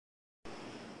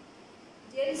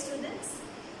Dear students,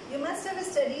 you must have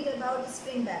studied about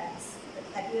spring balance, but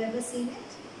have you ever seen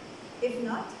it? If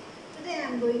not, today I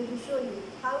am going to show you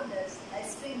how does a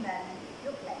spring balance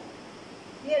look like.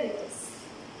 Here it is.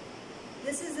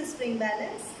 This is the spring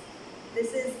balance.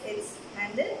 This is its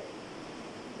handle.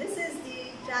 This is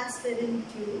the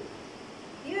transparent tube.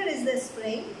 Here is the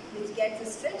spring which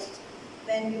gets stretched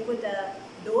when we put a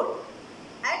load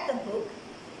at the hook.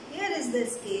 Here is the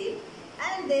scale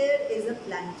and there is a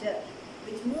plunger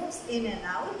which moves in and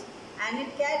out, and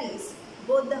it carries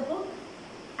both the hook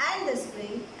and the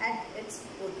spring at its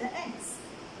both the ends.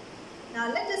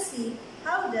 Now let us see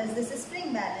how does this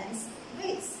spring balance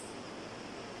weighs.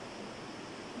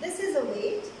 This is a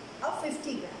weight of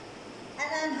 50 grams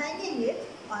and I am hanging it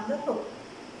on the hook.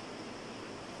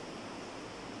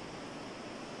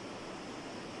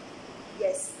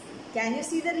 Yes, can you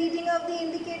see the reading of the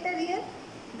indicator here?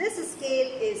 This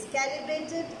scale is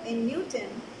calibrated in Newton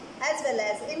as well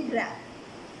as in gram.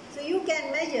 So you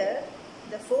can measure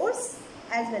the force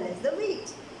as well as the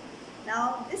weight.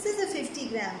 Now this is a 50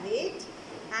 gram weight,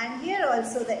 and here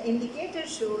also the indicator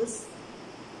shows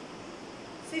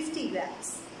 50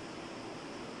 grams.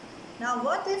 Now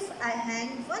what if I hang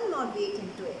one more weight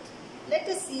into it? Let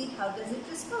us see how does it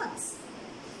respond.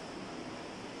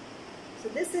 So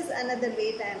this is another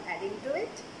weight I am adding to it.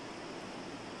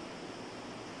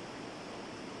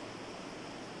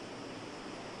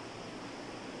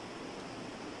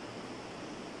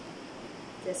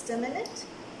 Just a minute.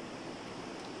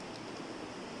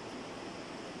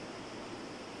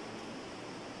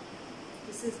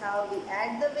 This is how we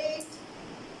add the weight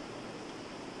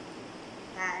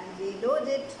and we load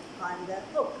it on the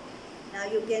hook. Now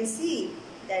you can see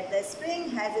that the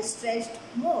spring has stretched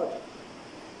more.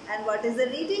 And what is the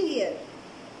reading here?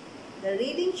 The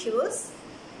reading shows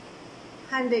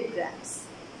 100 grams.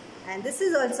 And this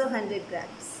is also 100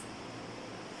 grams.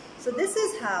 So this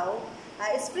is how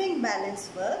a spring balance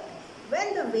works.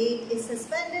 When the weight is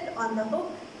suspended on the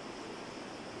hook,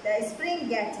 the spring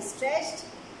gets stretched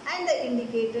and the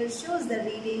indicator shows the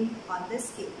reading on the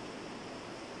scale.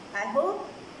 I hope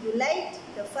you liked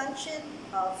the function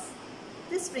of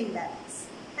the spring balance.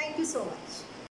 Thank you so much.